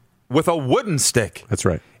record with a wooden stick. That's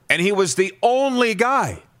right. And he was the only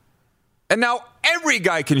guy. And now every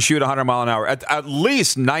guy can shoot 100 mile an hour, at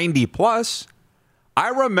least 90 plus. I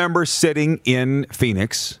remember sitting in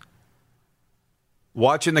Phoenix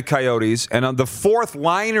watching the Coyotes, and on the fourth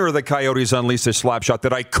liner of the Coyotes unleashed a slap shot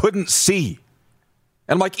that I couldn't see.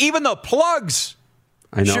 And like, even the plugs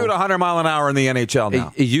shoot 100 mile an hour in the NHL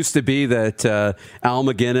now. It used to be that Al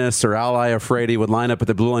McGuinness or Al Iafrate would line up at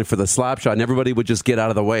the blue line for the slap shot, and everybody would just get out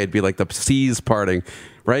of the way. It'd be like the seas parting,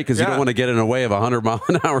 right? Because you don't want to get in the way of a 100 mile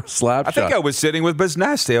an hour slap shot. I think I was sitting with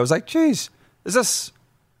Biznasty. I was like, geez, is this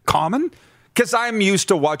common? Because I'm used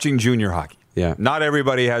to watching junior hockey. Yeah. Not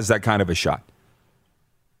everybody has that kind of a shot.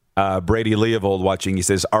 Brady Leovold watching, he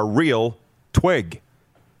says, a real twig.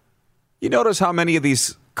 You notice how many of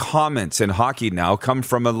these comments in hockey now come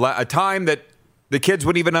from a time that the kids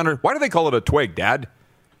wouldn't even why do they call it a twig, Dad?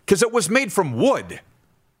 Because it was made from wood.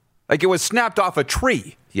 Like it was snapped off a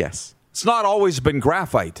tree. Yes. It's not always been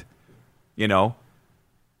graphite, you know.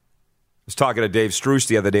 I was talking to Dave Struce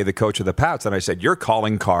the other day, the coach of the Pats, and I said, your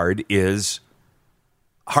calling card is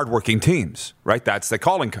hardworking teams, right? That's the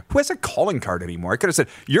calling card. Who has a calling card anymore? I could have said,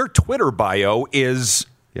 your Twitter bio is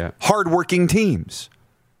hardworking teams.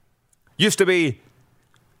 Used to be,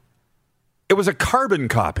 it was a carbon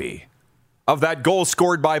copy of that goal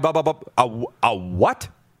scored by a what?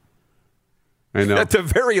 I know. At the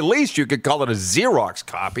very least, you could call it a Xerox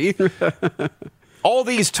copy. All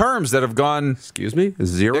these terms that have gone... Excuse me?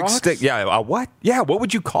 Xerox? Yeah, a what? Yeah, what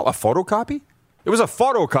would you call a photocopy? It was a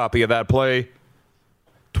photocopy of that play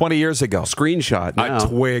 20 years ago. Screenshot now. A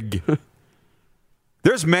twig.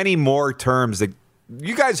 There's many more terms that...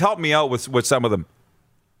 You guys help me out with some of them.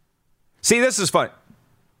 See, this is fun.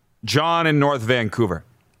 John in North Vancouver.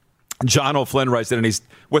 John O'Flynn writes in, and he's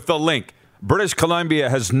with the link. British Columbia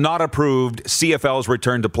has not approved CFL's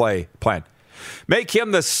return to play plan. Make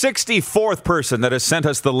him the 64th person that has sent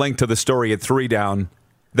us the link to the story at 3 down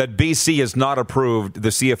that BC has not approved the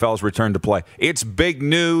CFL's return to play. It's big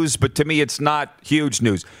news, but to me it's not huge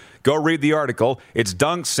news. Go read the article. It's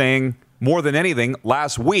Dunk saying, more than anything,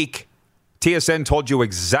 last week, TSN told you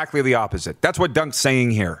exactly the opposite. That's what Dunk's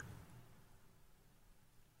saying here.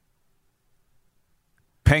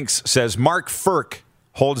 Pinks says Mark Firk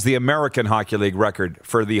holds the American Hockey League record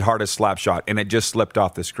for the hardest slap shot, and it just slipped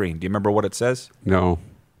off the screen. Do you remember what it says? No.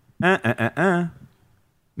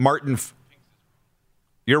 Martin.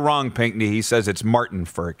 You're wrong, Pinkney. He says it's Martin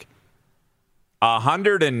Firk.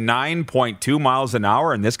 109.2 miles an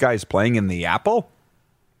hour, and this guy's playing in the Apple?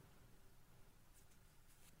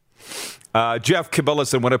 Jeff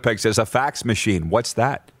Kabilas in Winnipeg says a fax machine. What's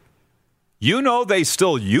that? You know they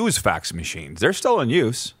still use fax machines. They're still in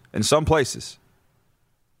use in some places.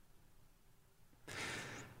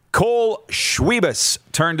 Cole Schwebus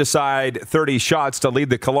turned aside 30 shots to lead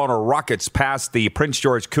the Kelowna Rockets past the Prince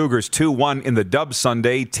George Cougars 2-1 in the dub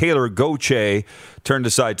Sunday. Taylor Gauthier turned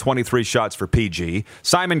aside 23 shots for PG.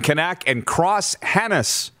 Simon Kanak and Cross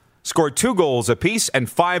Hannes scored 2 goals apiece, and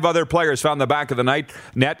 5 other players found the back of the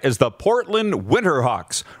net as the Portland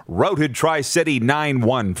Winterhawks routed Tri-City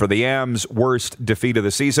 9-1 for the Ams' worst defeat of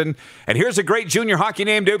the season. And here's a great junior hockey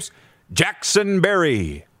name, dupes. Jackson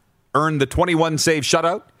Berry earned the 21-save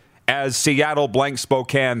shutout as Seattle blanked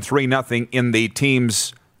Spokane 3-0 in the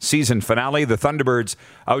team's season finale. The Thunderbirds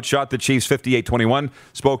outshot the Chiefs 58-21.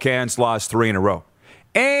 Spokane's lost 3 in a row.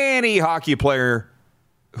 Any hockey player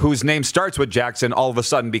whose name starts with Jackson all of a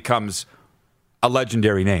sudden becomes a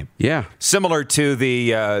legendary name. Yeah. Similar to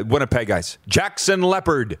the Winnipeg guys. Jackson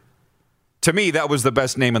Leopard. To me, that was the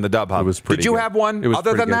best name in the Dub Hub. It was pretty Did you good. have one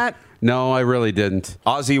other than that? No, I really didn't.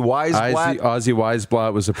 Ozzy Weisblatt? Ozzy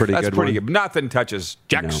Weisblatt was a pretty good one. That's pretty good. Nothing touches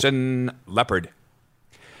Jackson Leopard.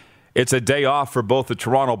 It's a day off for both the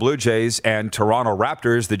Toronto Blue Jays and Toronto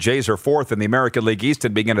Raptors. The Jays are 4th in the American League East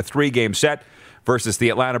and begin a 3-game set versus the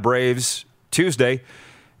Atlanta Braves Tuesday.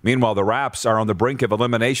 Meanwhile, the Raps are on the brink of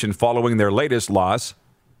elimination following their latest loss.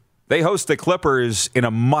 They host the Clippers in a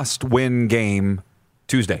must-win game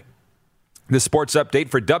Tuesday. The sports update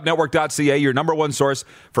for dubnetwork.ca, your number one source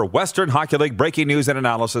for Western Hockey League breaking news and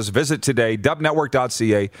analysis. Visit today,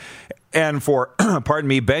 dubnetwork.ca. And for,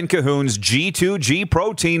 Ben Cahoon's G2G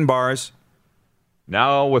protein bars,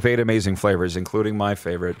 now with 8 amazing flavors, including my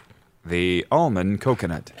favorite, the almond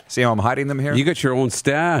coconut. See how I'm hiding them here? You got your own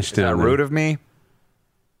stash. Is that rude of me?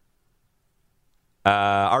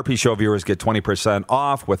 RP Show viewers get 20%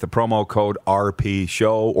 off with the promo code RP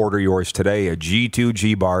Show. Order yours today at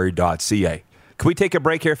g2gbar.ca. Can we take a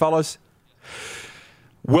break here, fellas?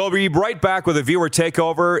 We'll be right back with a viewer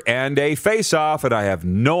takeover and a face-off, and I have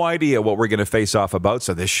no idea what we're going to face off about,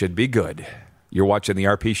 so this should be good. You're watching the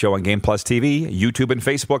RP Show on Game Plus TV, YouTube and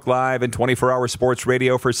Facebook Live, and 24-hour sports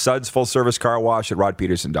radio for Suds full-service car wash at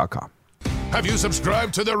rodpeterson.com. Have you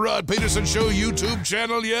subscribed to the Rod Peterson Show YouTube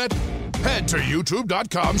channel yet? Head to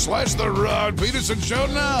youtube.com/The Rod Peterson Show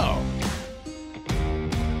now.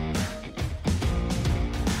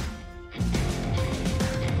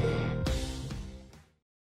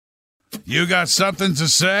 You got something to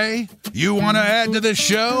say? You want to add to the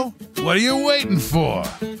show? What are you waiting for?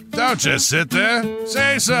 Don't just sit there.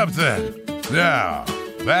 Say something. Now,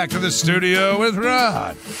 back to the studio with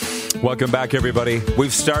Rod. Welcome back, everybody.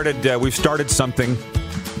 We've started something.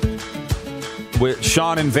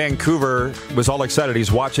 Sean in Vancouver was all excited.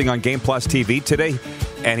 He's watching on Game Plus TV today,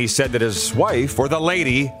 and he said that his wife, or the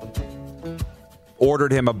lady,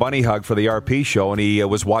 ordered him a bunny hug for the RP Show, and he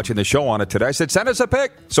was watching the show on it today. I said, send us a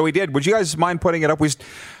pic. So he did. Would you guys mind putting it up?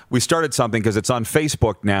 We started something because it's on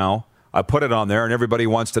Facebook now. I put it on there, and everybody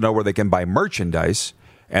wants to know where they can buy merchandise.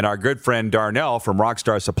 And our good friend Darnell from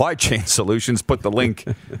Rockstar Supply Chain Solutions put the link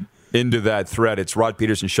into that thread. It's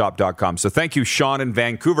rodpetersonshop.com. So thank you, Sean in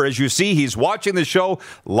Vancouver. As you see, he's watching the show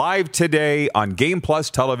live today on Game Plus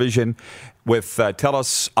television with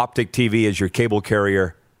Telus Optic TV as your cable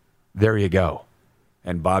carrier. There you go.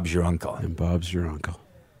 And Bob's your uncle.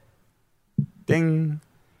 Ding.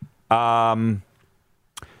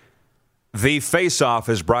 The Face-Off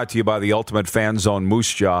is brought to you by the Ultimate Fan Zone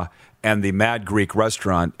Moose Jaw and the Mad Greek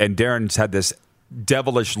Restaurant. And Darren's had this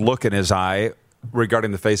devilish look in his eye regarding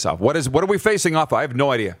the face-off. What are we facing off? I have no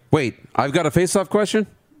idea. Wait, I've got a face-off question?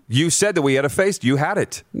 You said that we had a face. You had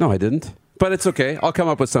it. No, I didn't. But it's okay. I'll come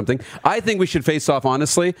up with something. I think we should face off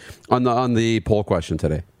honestly on the poll question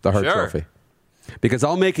today, the Hart Trophy. Because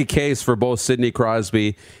I'll make a case for both Sidney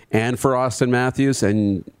Crosby and for Austin Matthews,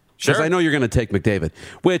 and because I know you're going to take McDavid,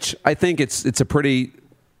 which I think it's a pretty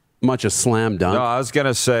much a slam dunk. No, I was going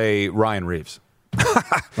to say Ryan Reeves.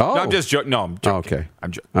 No, I'm just joking. No, I'm joking. Okay.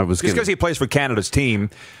 I'm joking. Just because he plays for Canada's team,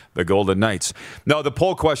 the Golden Knights. No, the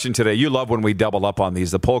poll question today, you love when we double up on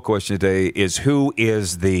these. The poll question today is who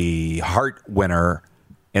is the Hart winner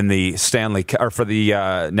in the Stanley or for the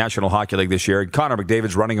National Hockey League this year? Connor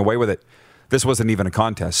McDavid's running away with it. This wasn't even a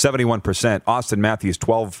contest. 71%. Austin Matthews,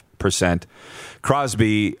 12%.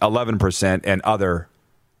 Crosby, 11%. And other,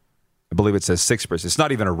 I believe it says 6%. It's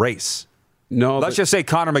not even a race. No. Let's just say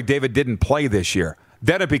Connor McDavid didn't play this year.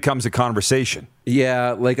 Then it becomes a conversation.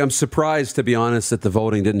 Yeah, I'm surprised, to be honest, that the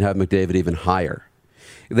voting didn't have McDavid even higher.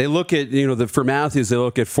 They look at, for Matthews, they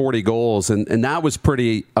look at 40 goals, and that was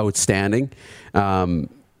pretty outstanding.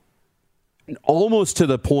 Almost to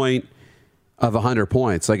the point of 100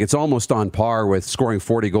 points. It's almost on par with scoring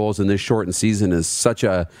 40 goals in this shortened season is such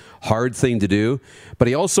a hard thing to do. But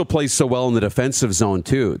he also plays so well in the defensive zone,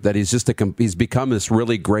 too, that he's become this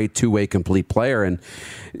really great two-way complete player. And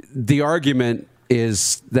the argument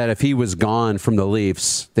is that if he was gone from the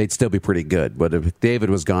Leafs, they'd still be pretty good. But if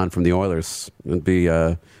David was gone from the Oilers, it'd be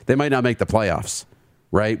they might not make the playoffs,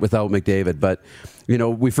 right, without McDavid. But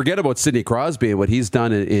we forget about Sidney Crosby and what he's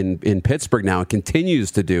done in Pittsburgh now and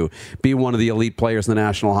continues to do, be one of the elite players in the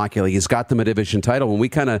National Hockey League. He's got them a division title. And we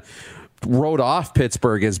kind of wrote off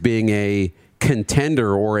Pittsburgh as being a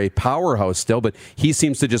contender or a powerhouse still, but he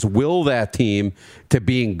seems to just will that team to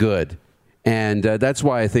being good. And that's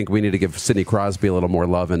why I think we need to give Sidney Crosby a little more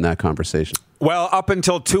love in that conversation. Well, up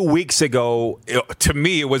until 2 weeks ago, to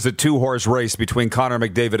me, it was a two-horse race between Connor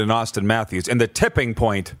McDavid and Austin Matthews. And the tipping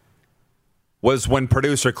point was when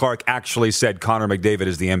producer Clark actually said Connor McDavid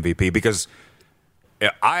is the MVP, because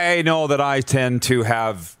I know that I tend to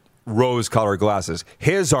have rose-colored glasses.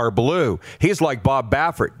 His are blue. He's like Bob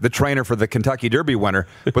Baffert, the trainer for the Kentucky Derby winner,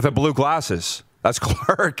 with the blue glasses. That's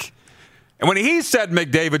Clark. And when he said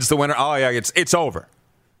McDavid's the winner, oh, yeah, it's over.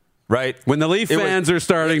 Right? When the Leaf fans are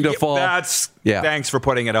starting to fall. Thanks for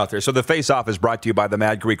putting it out there. So the Face-Off is brought to you by the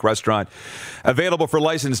Mad Greek Restaurant. Available for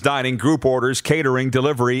licensed dining, group orders, catering,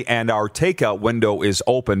 delivery, and our takeout window is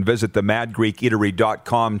open. Visit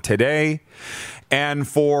themadgreekeatery.com today. And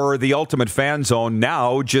for the Ultimate Fan Zone,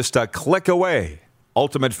 now just a click away.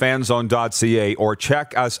 ultimatefanzone.ca, or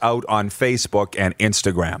check us out on Facebook and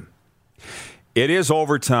Instagram. It is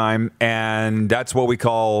overtime, and that's what we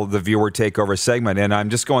call the viewer takeover segment. And I'm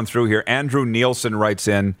just going through here. Andrew Nielsen writes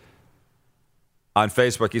in on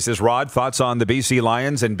Facebook. He says, Rod, thoughts on the BC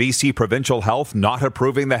Lions and BC Provincial Health not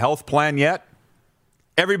approving the health plan yet?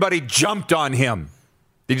 Everybody jumped on him.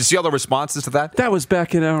 Did you see all the responses to that? That was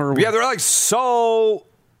back in our... Yeah, they're like, so...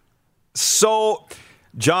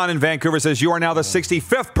 John in Vancouver says, you are now the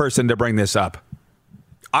 65th person to bring this up.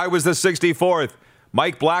 I was the 64th.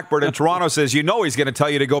 Mike Blackbird in Toronto says, you know he's going to tell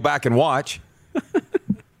you to go back and watch.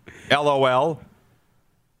 LOL.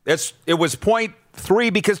 It was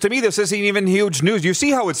 0.3 because to me this isn't even huge news. You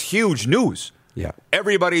see how it's huge news? Yeah.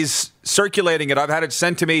 Everybody's circulating it. I've had it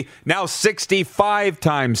sent to me now 65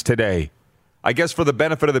 times today. I guess for the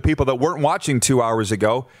benefit of the people that weren't watching 2 hours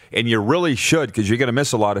ago, and you really should because you're going to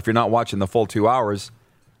miss a lot if you're not watching the full 2 hours,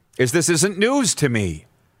 is this isn't news to me.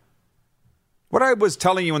 What I was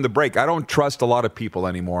telling you in the break, I don't trust a lot of people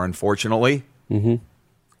anymore, unfortunately. Mm-hmm.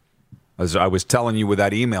 As I was telling you with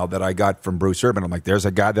that email that I got from Bruce Urban, I'm like, there's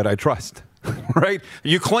a guy that I trust, right?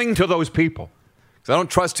 You cling to those people. Because I don't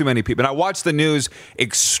trust too many people. And I watch the news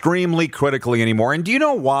extremely critically anymore. And do you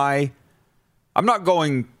know why? I'm not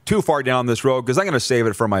going too far down this road because I'm going to save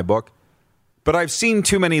it for my book. But I've seen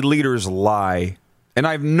too many leaders lie. And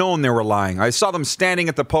I've known they were lying. I saw them standing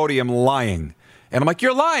at the podium lying. And I'm like,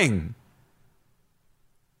 you're lying.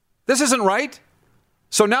 This isn't right.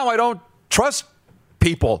 So now I don't trust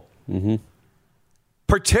people. Mm-hmm.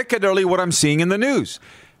 Particularly what I'm seeing in the news.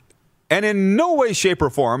 And in no way, shape, or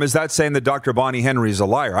form is that saying that Dr. Bonnie Henry is a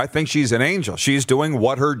liar. I think she's an angel. She's doing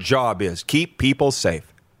what her job is. Keep people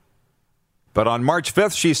safe. But on March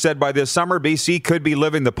 5th, she said by this summer, BC could be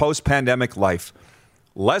living the post-pandemic life.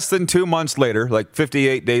 Less than 2 months later, like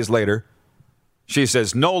 58 days later, she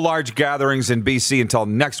says no large gatherings in BC until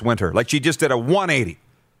next winter. Like she just did a 180.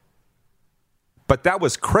 But that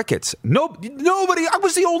was crickets. Nobody, I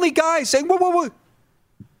was the only guy saying, whoa.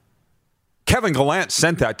 Kevin Gallant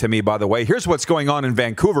sent that to me, by the way. Here's what's going on in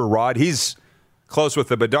Vancouver, Rod. He's close with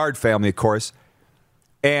the Bedard family, of course.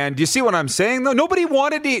 And you see what I'm saying, though? Nobody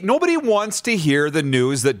wants to hear the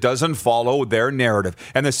news that doesn't follow their narrative.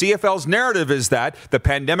 And the CFL's narrative is that the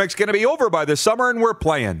pandemic's going to be over by the summer and we're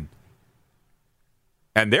playing.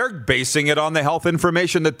 And they're basing it on the health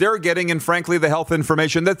information that they're getting and, frankly, the health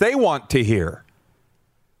information that they want to hear.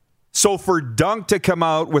 So for Dunk to come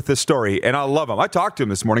out with the story, and I love him. I talked to him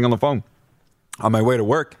this morning on the phone on my way to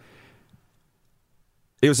work.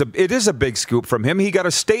 It is a big scoop from him. He got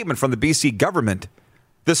a statement from the BC government.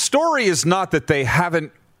 The story is not that they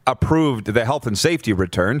haven't approved the health and safety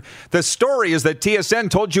return. The story is that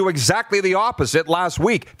TSN told you exactly the opposite last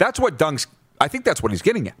week. That's what I think that's what he's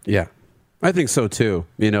getting at. Yeah, I think so too.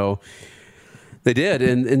 You know, they did.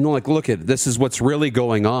 And like, look at this is what's really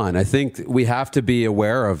going on. I think we have to be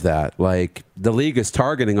aware of that. Like the league is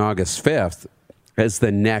targeting August 5th as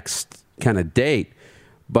the next kind of date.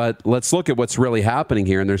 But let's look at what's really happening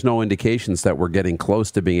here. And there's no indications that we're getting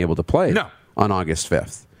close to being able to play. No. On August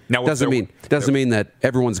 5th. Now, doesn't mean that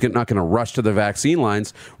everyone's not going to rush to the vaccine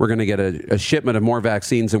lines. We're going to get a shipment of more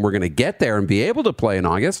vaccines and we're going to get there and be able to play in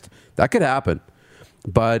August. That could happen.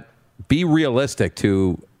 But be realistic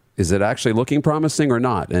to, is it actually looking promising or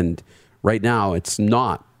not? And right now, it's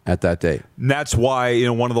not at that date. And that's why,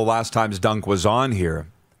 one of the last times Dunk was on here,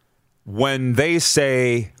 when they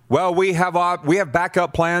say, well, we have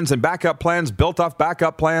backup plans and backup plans built off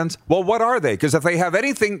backup plans. Well, what are they? Because if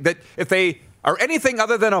they are anything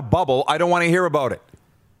other than a bubble, I don't want to hear about it.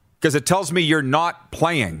 Because it tells me you're not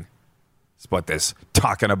playing. It's what this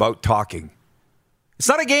talking about talking. It's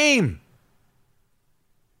not a game.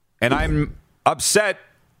 And I'm upset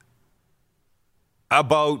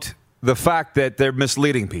about the fact that they're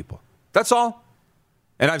misleading people. That's all.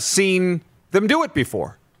 And I've seen them do it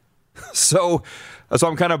before. So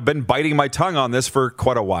I'm kind of been biting my tongue on this for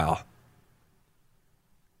quite a while.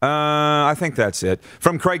 I think that's it.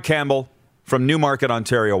 From Craig Campbell from Newmarket,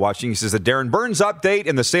 Ontario, watching. He says the Darren Burns update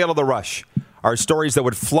and the sale of the Rush are stories that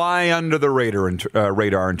would fly under the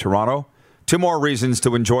radar in Toronto. 2 more reasons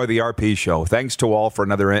to enjoy the RP show. Thanks to all for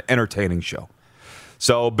another entertaining show.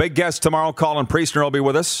 So big guest tomorrow, Colin Priestner will be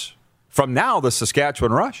with us from now the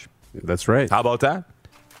Saskatchewan Rush. That's right. How about that?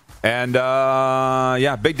 And,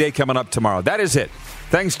 big day coming up tomorrow. That is it.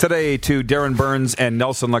 Thanks today to Darren Burns and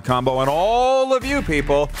Nelson Lokombo and all of you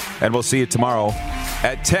people. And we'll see you tomorrow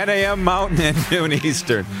at 10 a.m. Mountain and noon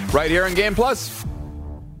Eastern. Right here on Game Plus.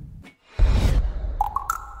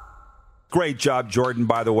 Great job, Jordan,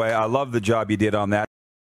 by the way. I love the job you did on that.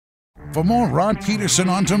 For more Rod Peterson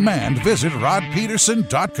on demand, visit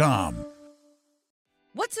rodpeterson.com.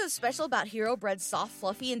 What's so special about Hero Bread's soft,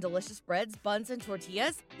 fluffy, and delicious breads, buns, and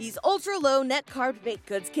tortillas? These ultra-low net-carb baked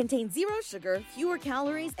goods contain zero sugar, fewer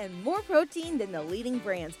calories, and more protein than the leading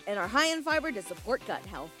brands, and are high in fiber to support gut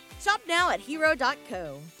health. Shop now at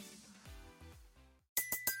hero.co.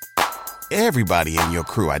 Everybody in your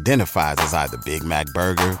crew identifies as either Big Mac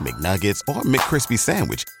Burger, McNuggets, or McCrispy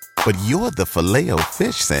Sandwich. But you're the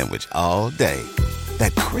Filet-O-Fish Sandwich all day.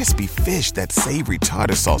 That crispy fish, that savory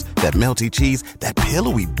tartar sauce, that melty cheese, that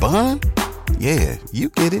pillowy bun. Yeah, you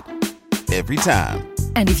get it. Every time.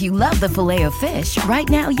 And if you love the Filet-O-Fish, right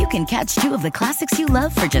now you can catch two of the classics you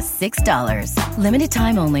love for just $6. Limited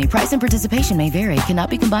time only. Price and participation may vary. Cannot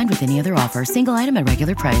be combined with any other offer. Single item at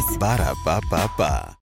regular price. Ba-da-ba-ba-ba.